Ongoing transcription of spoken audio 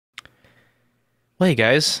Well, hey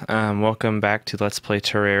guys, welcome back to Let's Play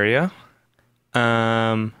Terraria.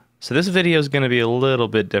 So this video is going to be a little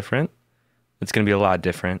bit different. It's going to be a lot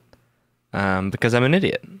different because I'm an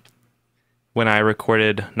idiot. When I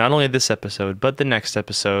recorded not only this episode, but the next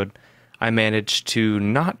episode, I managed to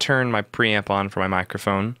not turn my preamp on for my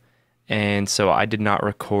microphone, and so I did not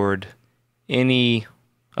record any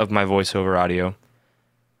of my voiceover audio.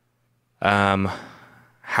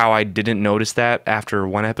 How I didn't notice that after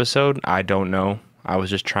one episode, I don't know. I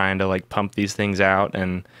was just trying to pump these things out,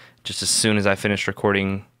 and just as soon as I finished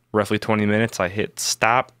recording roughly 20 minutes, I hit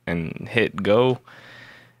stop and hit go.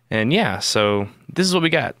 And yeah, so this is what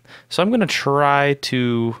we got. So I'm going to try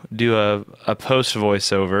to do a post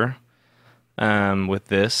voiceover with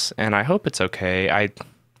this, and I hope it's okay. I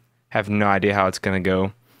have no idea how it's going to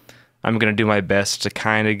go. I'm going to do my best to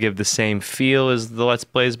kind of give the same feel as the Let's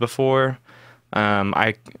Plays before.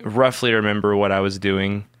 I roughly remember what I was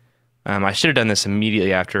doing. I should have done this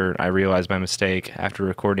immediately after I realized my mistake after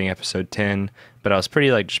recording episode 10, but I was pretty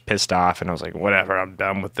just pissed off, and I was like, whatever, I'm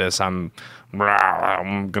done with this. I'm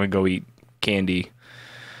gonna go eat candy.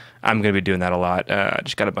 I'm gonna be doing that a lot. I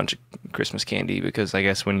just got a bunch of Christmas candy because I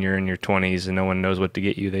guess when you're in your 20s and no one knows what to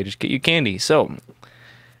get you, they just get you candy. So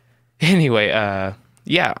anyway,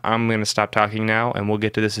 yeah, I'm gonna stop talking now and we'll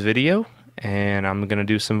get to this video, and I'm gonna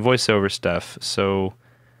do some voiceover stuff. So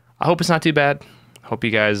I hope it's not too bad. Hope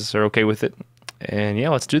you guys are okay with it. And yeah,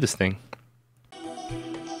 let's do this thing.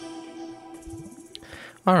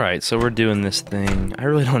 Alright, so we're doing this thing. I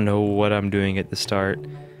really don't know what I'm doing at the start.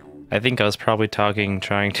 I think I was probably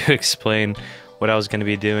trying to explain what I was going to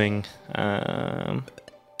be doing. I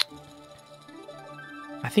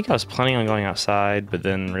think I was planning on going outside, but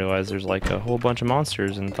then realized there's a whole bunch of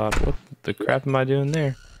monsters and thought, what the crap am I doing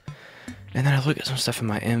there? And then I looked at some stuff in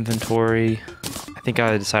my inventory. I think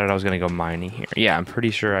I decided I was going to go mining here. Yeah, I'm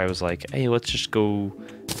pretty sure I was like, hey, let's just go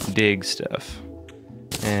dig stuff.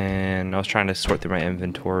 And I was trying to sort through my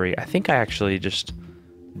inventory. I think I actually just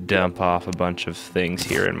dump off a bunch of things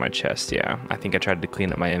here in my chest. Yeah, I think I tried to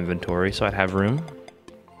clean up my inventory so I'd have room.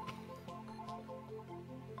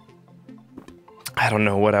 I don't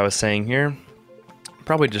know what I was saying here.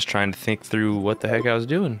 Probably just trying to think through what the heck I was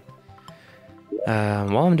doing.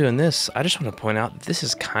 While I'm doing this, I just want to point out this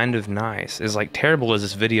is kind of nice. As terrible as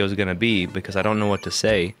this video is gonna be because I don't know what to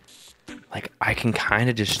say, I can kind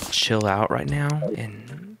of just chill out right now,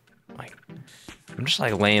 and I'm just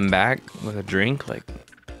laying back with a drink.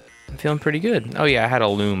 I'm feeling pretty good. Oh yeah, I had a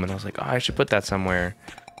loom and I was like, oh, I should put that somewhere.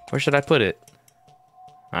 Where should I put it?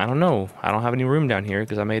 I don't know. I don't have any room down here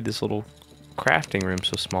because I made this little crafting room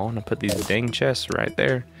so small, and I put these dang chests right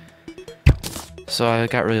there. So I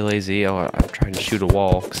got really lazy. Oh, I tried to shoot a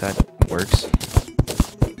wall because that works.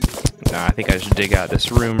 Nah, I think I should dig out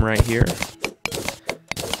this room right here.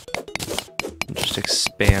 Just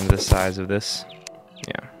expand the size of this.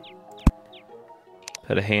 Yeah.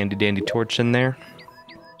 Put a handy dandy torch in there.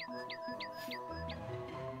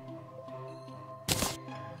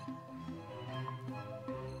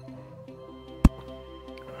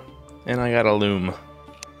 And I got a loom.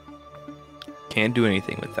 Can't do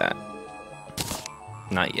anything with that.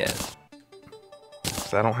 Not yet.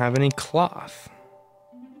 Because I don't have any cloth.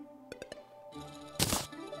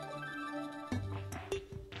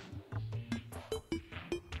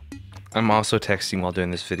 I'm also texting while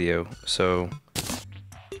doing this video, so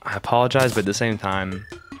I apologize, but at the same time,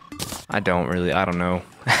 I don't know.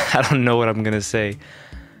 I don't know what I'm gonna say.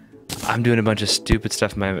 I'm doing a bunch of stupid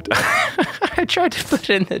stuff in my inventory. I tried to put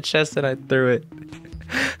it in the chest and I threw it.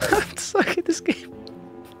 I'm suck at this game.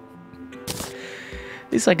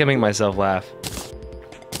 At least I can make myself laugh.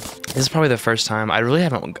 This is probably the first time I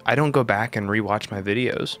don't go back and rewatch my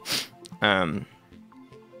videos.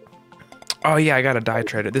 Oh yeah, I got a dye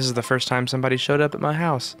trader. This is the first time somebody showed up at my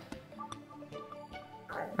house.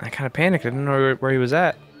 I kind of panicked. I didn't know where he was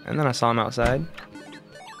at. And then I saw him outside.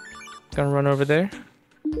 Gonna run over there.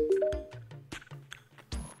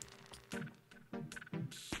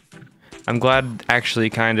 I'm glad actually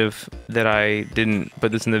that I didn't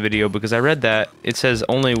put this in the video, because I read that it says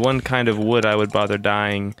only one kind of wood I would bother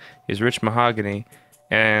dyeing is rich mahogany,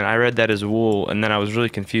 and I read that as wool, and then I was really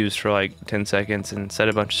confused for 10 seconds and said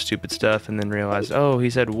a bunch of stupid stuff, and then realized, oh, he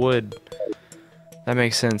said wood. That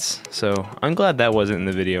makes sense. So I'm glad that wasn't in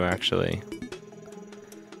the video actually.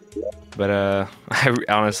 But I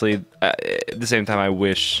honestly, at the same time,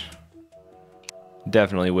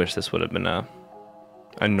 definitely wish this would have been a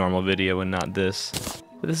normal video and not this.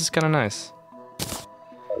 But this is kind of nice.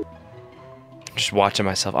 Just watching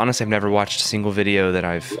myself. Honestly, I've never watched a single video that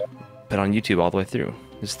I've put on YouTube all the way through.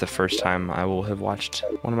 This is the first time I will have watched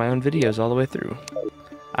one of my own videos all the way through.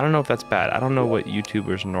 I don't know if that's bad. I don't know what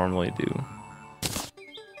YouTubers normally do.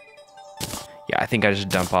 Yeah, I think I just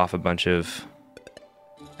dump off a bunch of...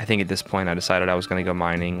 I think at this point I decided I was going to go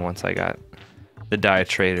mining once I got the Dia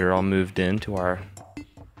Trader all moved into our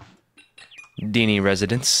Deany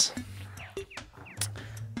residence.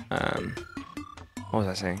 What was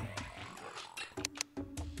I saying?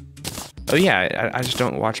 Oh yeah, I just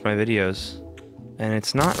don't watch my videos. And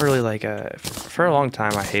it's not really like a... For a long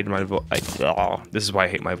time, I hated my voice. Oh, this is why I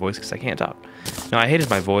hate my voice, because I can't talk. No, I hated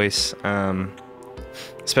my voice,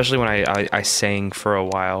 especially when I sang for a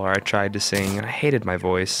while, or I tried to sing, and I hated my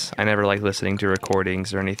voice. I never liked listening to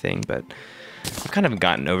recordings or anything, but I've kind of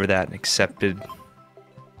gotten over that and accepted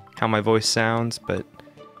how my voice sounds, but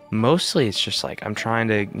mostly it's just like I'm trying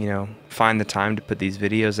to, you know, find the time to put these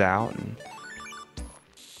videos out, and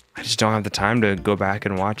I just don't have the time to go back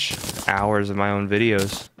and watch hours of my own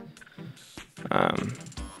videos.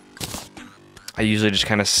 I usually just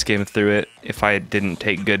kind of skim through it if I didn't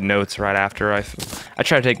take good notes right after. I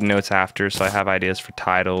try to take notes after so I have ideas for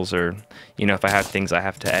titles, or, you know, if I have things I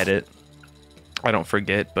have to edit, I don't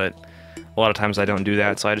forget, but a lot of times I don't do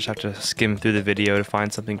that, so I just have to skim through the video to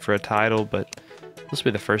find something for a title, but this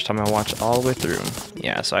will be the first time I watch all the way through.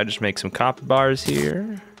 Yeah, so I just make some copper bars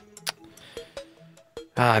here.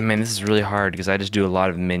 Ah, man, this is really hard because I just do a lot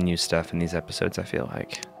of menu stuff in these episodes, I feel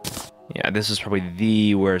like. Yeah, this is probably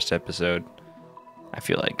the worst episode, I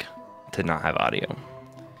feel like, to not have audio.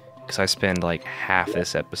 Because I spend like half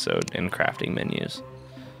this episode in crafting menus.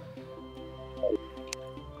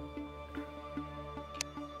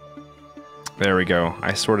 There we go.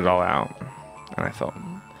 I sorted it all out, and I felt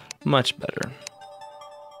much better.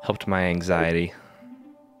 Helped my anxiety.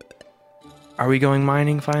 Are we going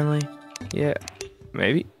mining finally? Yeah.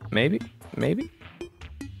 Maybe.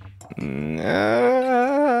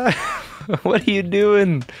 What are you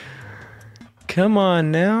doing? Come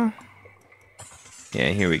on now. Yeah,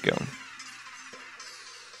 here we go.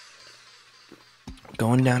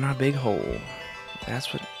 Going down our big hole.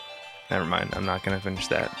 That's what... Never mind, I'm not gonna finish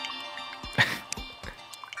that.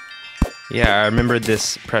 Yeah, I remembered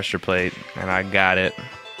this pressure plate, and I got it.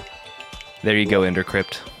 There you go, Ender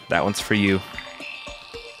Crypt. That one's for you.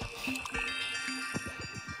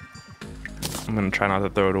 I'm gonna try not to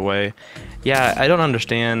throw it away. Yeah, I don't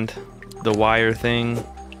understand the wire thing.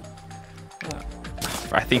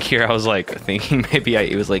 I think here I was like thinking maybe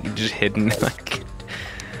it was like just hidden,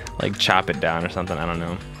 like chop it down or something. I don't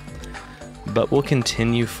know. But we'll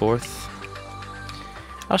continue forth.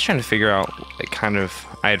 I was trying to figure out, like, kind of,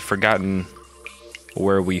 I had forgotten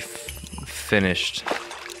where we finished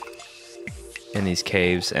in these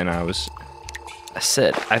caves, and I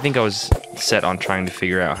think I was set on trying to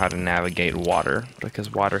figure out how to navigate water,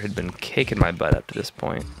 because water had been kicking my butt up to this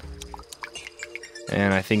point.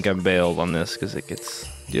 And I think I bailed on this because it gets...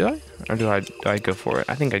 Do I? Or do I go for it?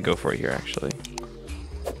 I think I go for it here, actually.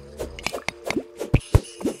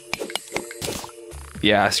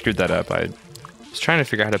 Yeah, I screwed that up. I was trying to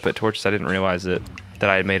figure out how to put torches. I didn't realize that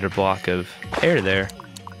I had made a block of air there.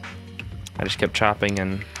 I just kept chopping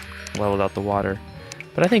and leveled out the water.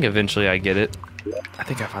 But I think eventually I get it. I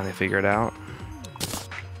think I finally figured it out.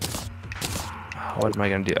 What am I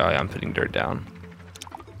going to do? Oh, yeah, I'm putting dirt down.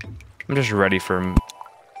 I'm just ready for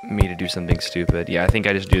me to do something stupid. Yeah, I think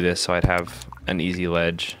I just do this so I'd have an easy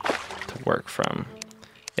ledge to work from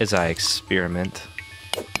as I experiment.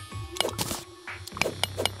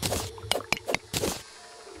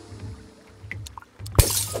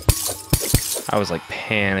 I was like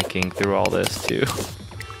panicking through all this too.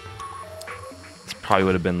 This probably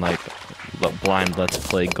would have been like blind Let's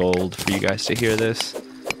Play gold for you guys to hear this,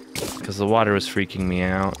 because the water was freaking me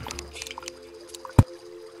out.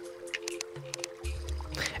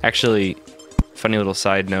 Actually, funny little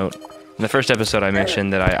side note, in the first episode I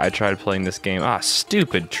mentioned that I tried playing this game. Ah,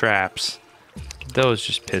 stupid traps. Those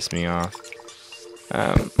just piss me off.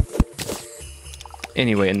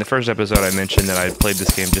 Anyway, in the first episode I mentioned that I played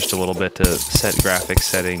this game just a little bit to set graphics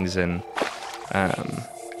settings, and I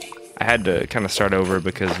had to kind of start over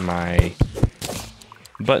because my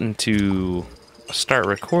button to start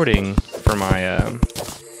recording for my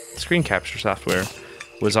screen capture software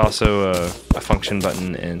was also a function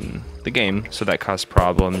button in the game, so that caused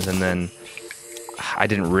problems, and then I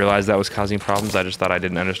didn't realize that was causing problems. I just thought I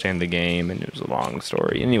didn't understand the game, and it was a long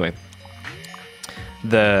story. Anyway,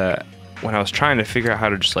 when I was trying to figure out how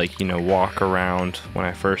to just, like, you know, walk around when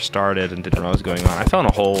I first started and didn't know what was going on, I fell in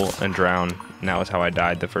a hole and drowned, and that was how I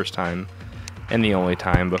died the first time, and the only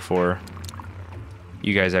time before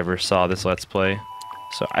you guys ever saw this Let's Play.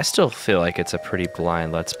 So I still feel like it's a pretty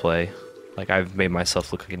blind Let's Play. Like, I've made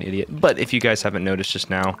myself look like an idiot. But if you guys haven't noticed just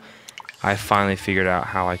now, I finally figured out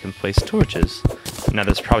how I can place torches. Now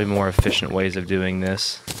there's probably more efficient ways of doing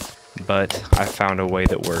this, but I found a way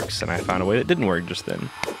that works, and I found a way that didn't work just then.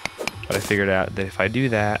 But I figured out that if I do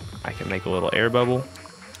that, I can make a little air bubble,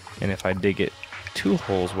 and if I dig it 2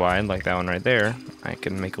 holes wide, like that one right there, I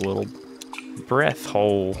can make a little breath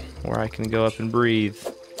hole where I can go up and breathe.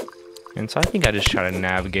 And so I think I just try to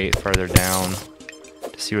navigate further down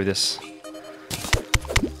to see where this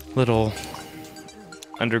little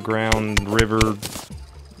underground river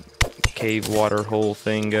cave water hole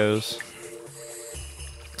thing goes.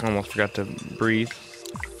 Almost forgot to breathe.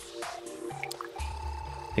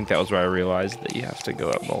 I think that was where I realized that you have to go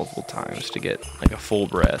up multiple times to get like a full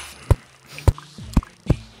breath.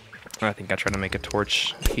 I think I tried to make a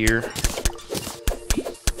torch here.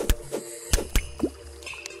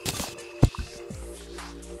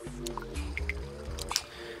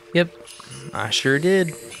 Yep, I sure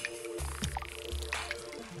did.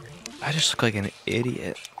 I just look like an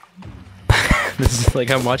idiot. This is like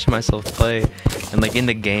I'm watching myself play, and like in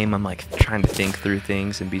the game I'm like trying to think through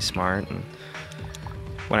things and be smart, and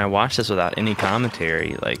when I watch this without any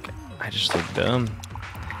commentary, like I just look dumb.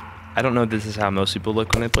 I don't know if this is how most people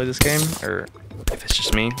look when they play this game, or if it's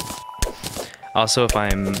just me. Also, if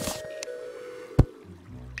I'm...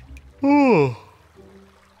 Oh,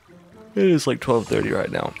 it is like 12:30 right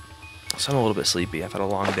now, so I'm a little bit sleepy. I've had a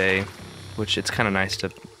long day, which it's kind of nice to,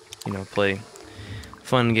 you know, play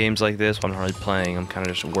fun games like this while I'm not really playing. I'm kind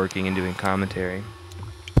of just working and doing commentary.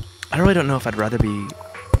 I really don't know if I'd rather be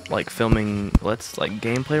like filming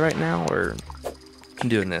gameplay right now or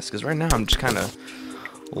doing this, because right now I'm just kind of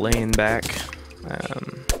laying back,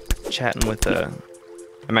 chatting with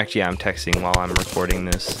I'm texting while I'm recording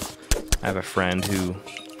this. I have a friend who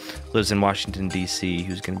lives in Washington, D.C.,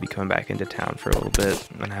 who's going to be coming back into town for a little bit,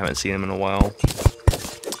 and I haven't seen him in a while.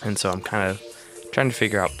 And so I'm kind of trying to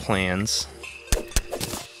figure out plans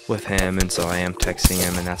with him, and so I am texting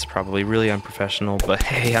him, and that's probably really unprofessional, but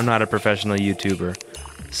hey, I'm not a professional YouTuber,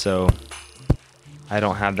 so I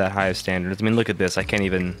don't have that high of standards. I mean, look at this. I can't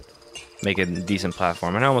even make a decent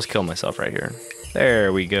platform, and I almost killed myself right here.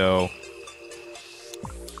 There we go.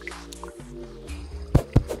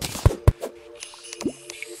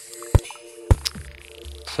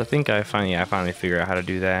 So I think I finally figured out how to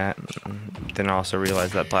do that. Then I also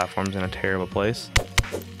realized that platform's in a terrible place.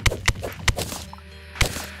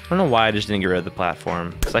 I don't know why I just didn't get rid of the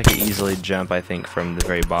platform, because I could easily jump, I think, from the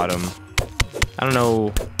very bottom. I don't know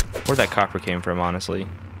where that copper came from, honestly.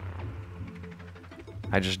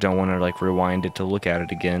 I just don't want to like rewind it to look at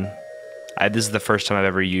it again. This is the first time I've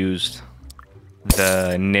ever used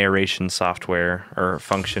the narration software or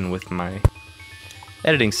function with my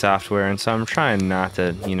editing software, and so I'm trying not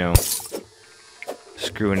to, you know,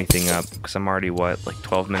 screw anything up, because I'm already, what, like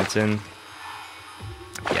 12 minutes in?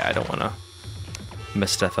 Yeah, I don't want to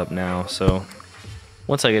mess stuff up now, so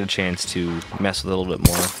once I get a chance to mess with it a little bit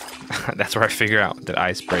more, that's where I figure out that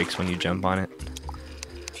ice breaks when you jump on it.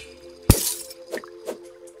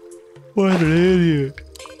 What an idiot.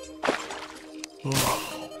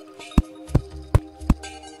 Oh.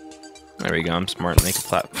 There we go, I'm smart and make a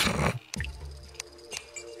platform.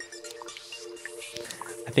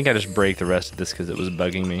 I think I just break the rest of this because it was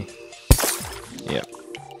bugging me. Yep.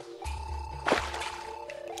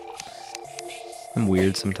 I'm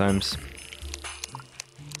weird sometimes.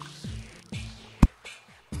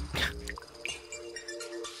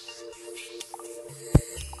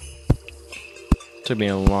 Took me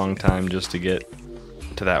a long time just to get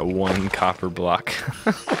to that one copper block.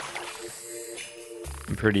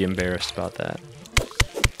 I'm pretty embarrassed about that.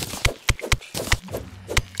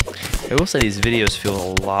 I will say these videos feel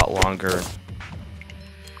a lot longer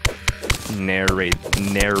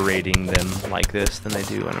narrating them like this than they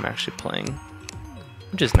do when I'm actually playing.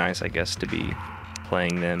 Which is nice, I guess, to be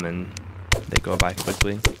playing them and they go by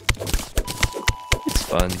quickly. It's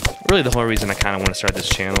fun. Really, the whole reason I kind of want to start this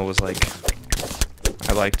channel was like,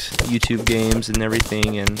 I liked YouTube games and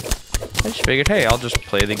everything, and I just figured, hey, I'll just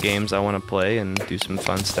play the games I want to play and do some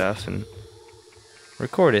fun stuff and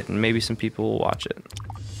record it, and maybe some people will watch it.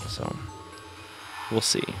 So, we'll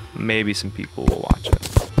see. Maybe some people will watch it.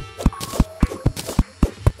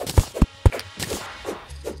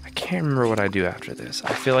 I can't remember what I do after this.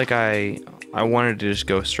 I feel like I wanted to just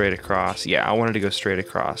go straight across. Yeah, I wanted to go straight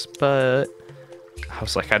across, but I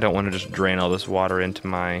was like, I don't want to just drain all this water into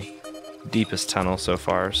my deepest tunnel so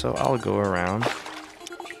far, so I'll go around.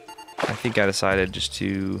 I think I decided just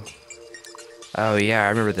to... Oh yeah, I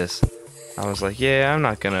remember this. I was like, yeah, I'm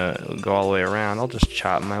not gonna go all the way around. I'll just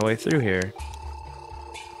chop my way through here.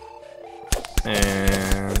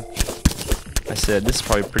 And I said, this is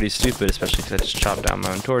probably pretty stupid, especially because I just chopped down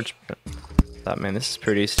my own torch. But Thought, man, this is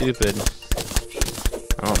pretty stupid.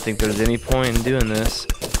 I don't think there's any point in doing this.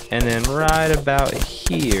 And then right about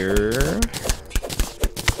here,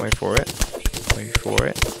 wait for it, wait for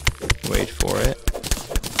it, wait for it.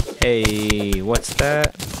 Hey, what's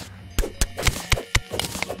that?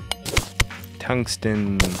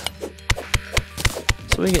 Tungsten.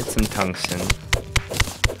 So we get some tungsten.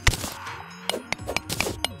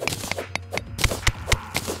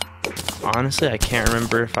 Honestly, I can't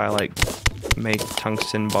remember if I like make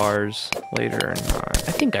tungsten bars later or not.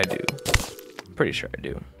 I think I do. Pretty sure I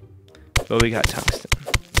do. But we got tungsten.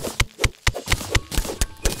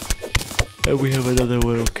 And we have another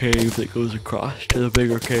little cave that goes across to the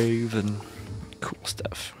bigger cave and cool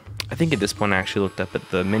stuff. I think at this point I actually looked up at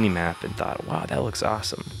the mini-map and thought, wow, that looks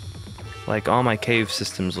awesome. Like, all my cave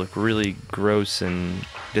systems look really gross and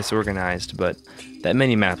disorganized, but that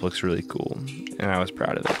mini-map looks really cool, and I was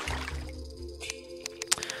proud of it.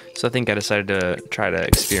 So I think I decided to try to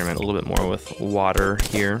experiment a little bit more with water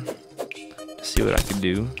here to see what I could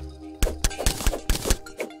do.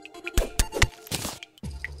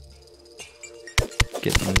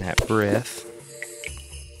 Getting that breath.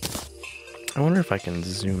 I wonder if I can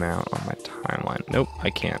zoom out on my timeline. Nope,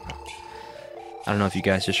 I can't. I don't know if you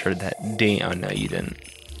guys just heard that ding. Oh, no, you didn't.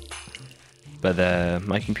 But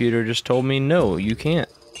my computer just told me, no, you can't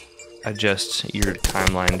adjust your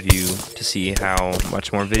timeline view to see how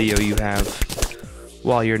much more video you have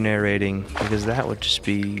while you're narrating, because that would just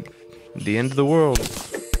be the end of the world.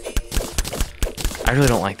 I really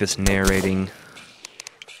don't like this narrating.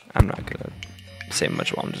 I'm not gonna say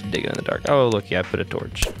much while I'm just digging in the dark. Oh, look, yeah, I put a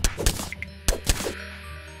torch.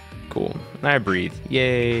 Cool. And I breathe.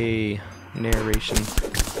 Yay. Narration.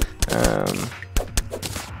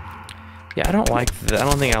 Yeah, I don't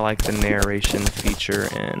think I like the narration feature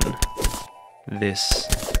in this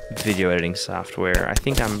video editing software. I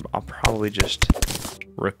think I'll probably just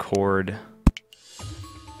record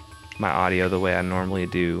my audio the way I normally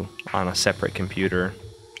do on a separate computer.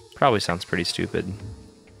 Probably sounds pretty stupid.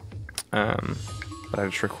 But I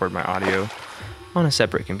just record my audio on a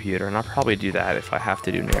separate computer, and I'll probably do that if I have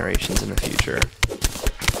to do narrations in the future.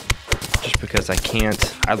 Just because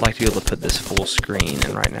I'd like to be able to put this full screen,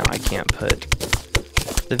 and right now I can't put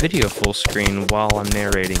the video full screen while I'm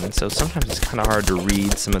narrating, and so sometimes it's kind of hard to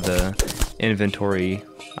read some of the inventory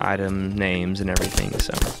item names and everything.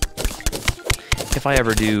 So if I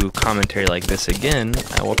ever do commentary like this again,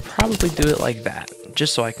 I will probably do it like that,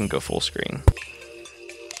 just so I can go full screen.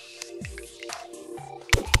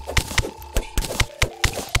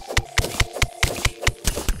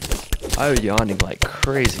 I was yawning like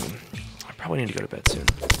crazy. I probably need to go to bed soon.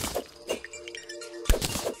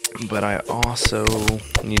 But I also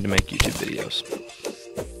need to make YouTube videos.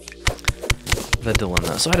 The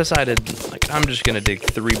dilemma. So I decided, like, I'm just gonna dig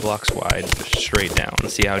 3 blocks wide, just straight down,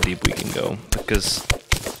 and see how deep we can go. Because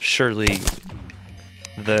surely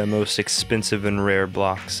the most expensive and rare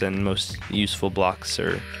blocks and most useful blocks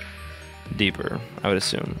are deeper, I would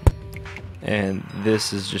assume. And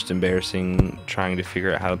this is just embarrassing, trying to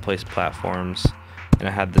figure out how to place platforms. And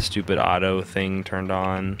I had the stupid auto thing turned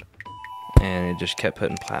on, and it just kept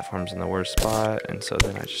putting platforms in the worst spot. And so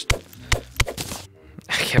then I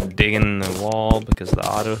kept digging the wall because the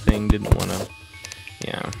auto thing didn't want to,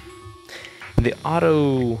 yeah. The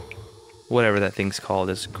auto, whatever that thing's called,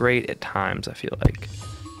 is great at times, I feel like.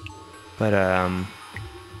 But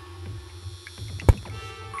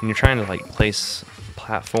when you're trying to like place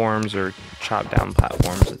platforms or chop down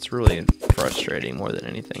platforms, it's really frustrating more than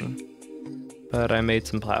anything. But I made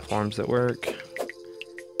some platforms that work,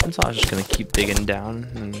 and so I was just gonna keep digging down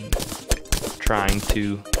and trying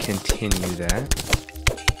to continue that.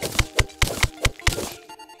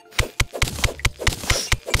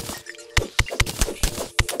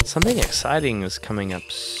 Something exciting is coming up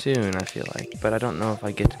soon, I feel like, but I don't know if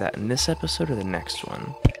I get to that in this episode or the next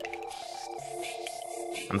one.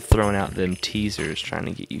 I'm throwing out them teasers, trying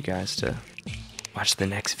to get you guys to watch the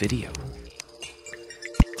next video.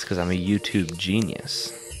 It's because I'm a YouTube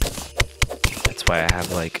genius. That's why I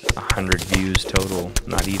have like 100 views total,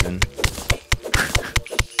 not even.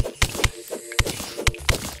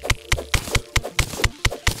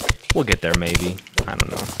 We'll get there maybe, I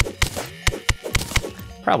don't know.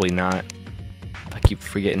 Probably not. I keep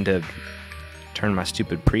forgetting to turn my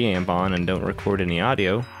stupid preamp on and don't record any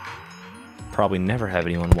audio. Probably never have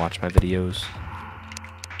anyone watch my videos.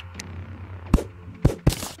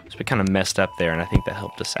 So we kind of messed up there, and I think that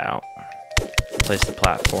helped us out. Placed the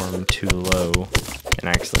platform too low, and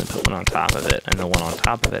I accidentally put one on top of it, and the one on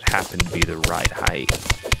top of it happened to be the right height.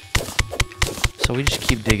 So we just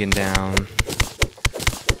keep digging down.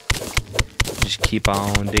 Just keep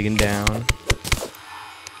on digging down.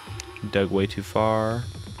 Dug way too far.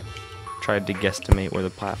 Tried to guesstimate where the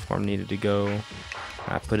platform needed to go.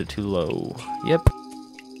 I put it too low. Yep.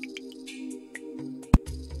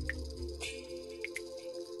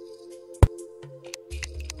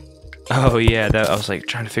 Oh yeah, I was like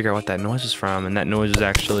trying to figure out what that noise was from, and that noise was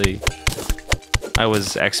actually, I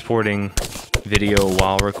was exporting video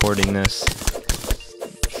while recording this.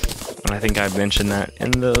 And I think I mentioned that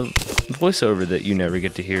in the voiceover that you never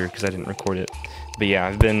get to hear because I didn't record it. But yeah,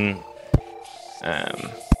 I've been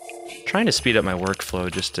trying to speed up my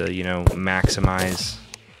workflow just to, you know, maximize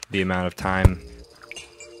the amount of time,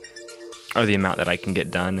 or the amount that I can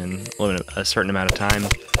get done in a certain amount of time.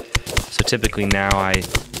 So typically now I'm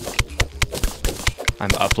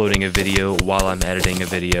uploading a video while I'm editing a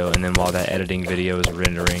video, and then while that editing video is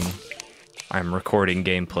rendering, I'm recording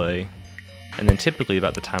gameplay. And then typically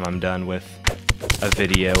about the time I'm done with a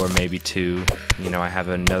video, or maybe two, you know, I have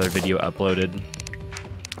another video uploaded,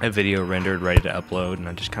 a video rendered, ready to upload, and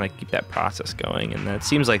I just kind of keep that process going, and that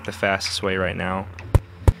seems like the fastest way right now.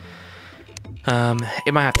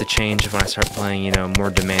 It might have to change when I start playing, you know, more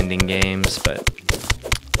demanding games, but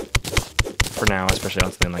for now, especially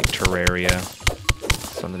on something like Terraria,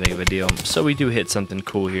 it's not that big of a deal. So we do hit something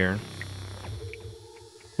cool here.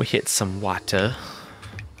 We hit some water.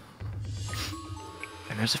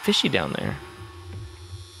 And there's a fishy down there.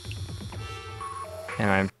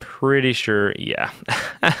 And I'm pretty sure, yeah.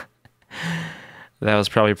 That was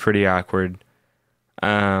probably pretty awkward.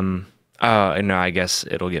 Oh, no, I guess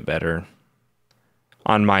it'll get better.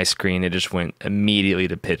 On my screen, it just went immediately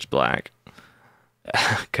to pitch black.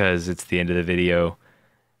 Because it's the end of the video.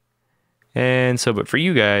 And so, but for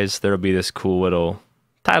you guys, there'll be this cool little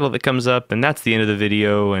title that comes up, and that's the end of the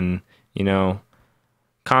video, and, you know,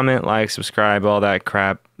 comment, like, subscribe, all that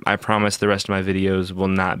crap. I promise the rest of my videos will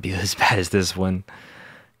not be as bad as this one,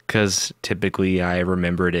 because typically I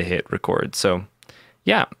remember to hit record. So,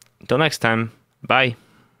 yeah, until next time, bye.